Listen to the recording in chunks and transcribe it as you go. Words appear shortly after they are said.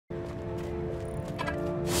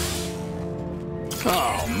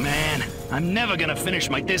Oh, man. I'm never gonna finish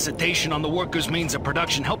my dissertation on the workers' means of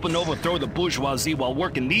production helping overthrow the bourgeoisie while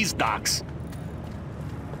working these docks.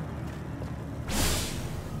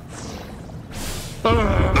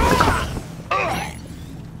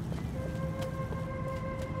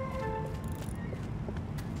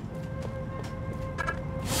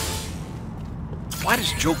 Why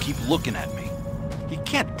does Joe keep looking at me? He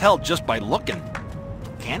can't tell just by looking.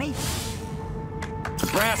 Can he? The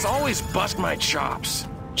brass always bust my chops,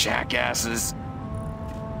 jackasses.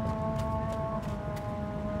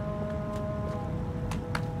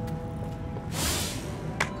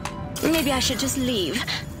 Maybe I should just leave.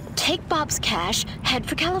 Take Bob's cash, head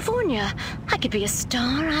for California. I could be a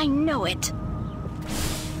star, I know it.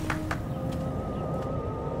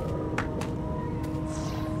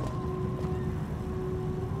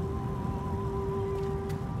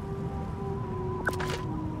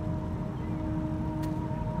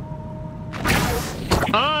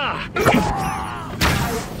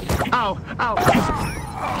 Ow! Ow!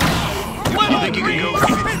 You think you can go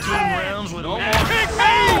 15 rounds with no me? more?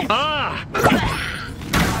 Ah!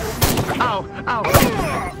 Ow! Ow!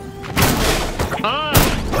 Ah!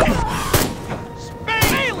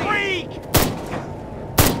 Space freak!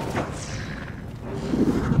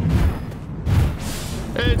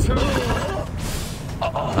 It's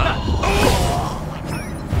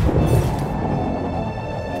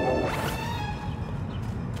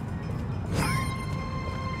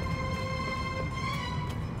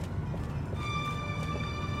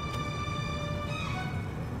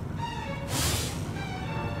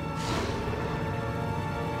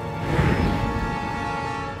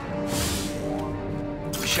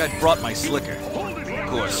Wish I'd brought my slicker. Of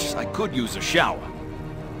course, I could use a shower.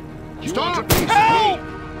 Stop! Help!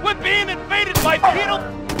 We're being invaded by beetle...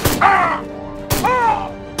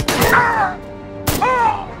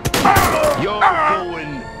 You're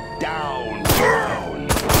going down.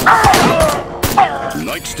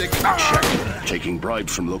 Nightstick, check. Taking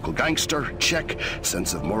bribes from local gangster, check.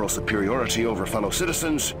 Sense of moral superiority over fellow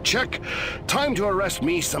citizens, check. Time to arrest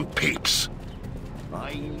me some peeps.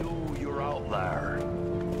 I know you're out there.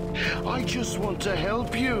 I just want to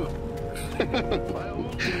help you.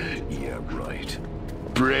 Yeah, right.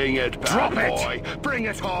 Bring it back, boy. Bring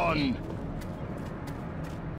it on.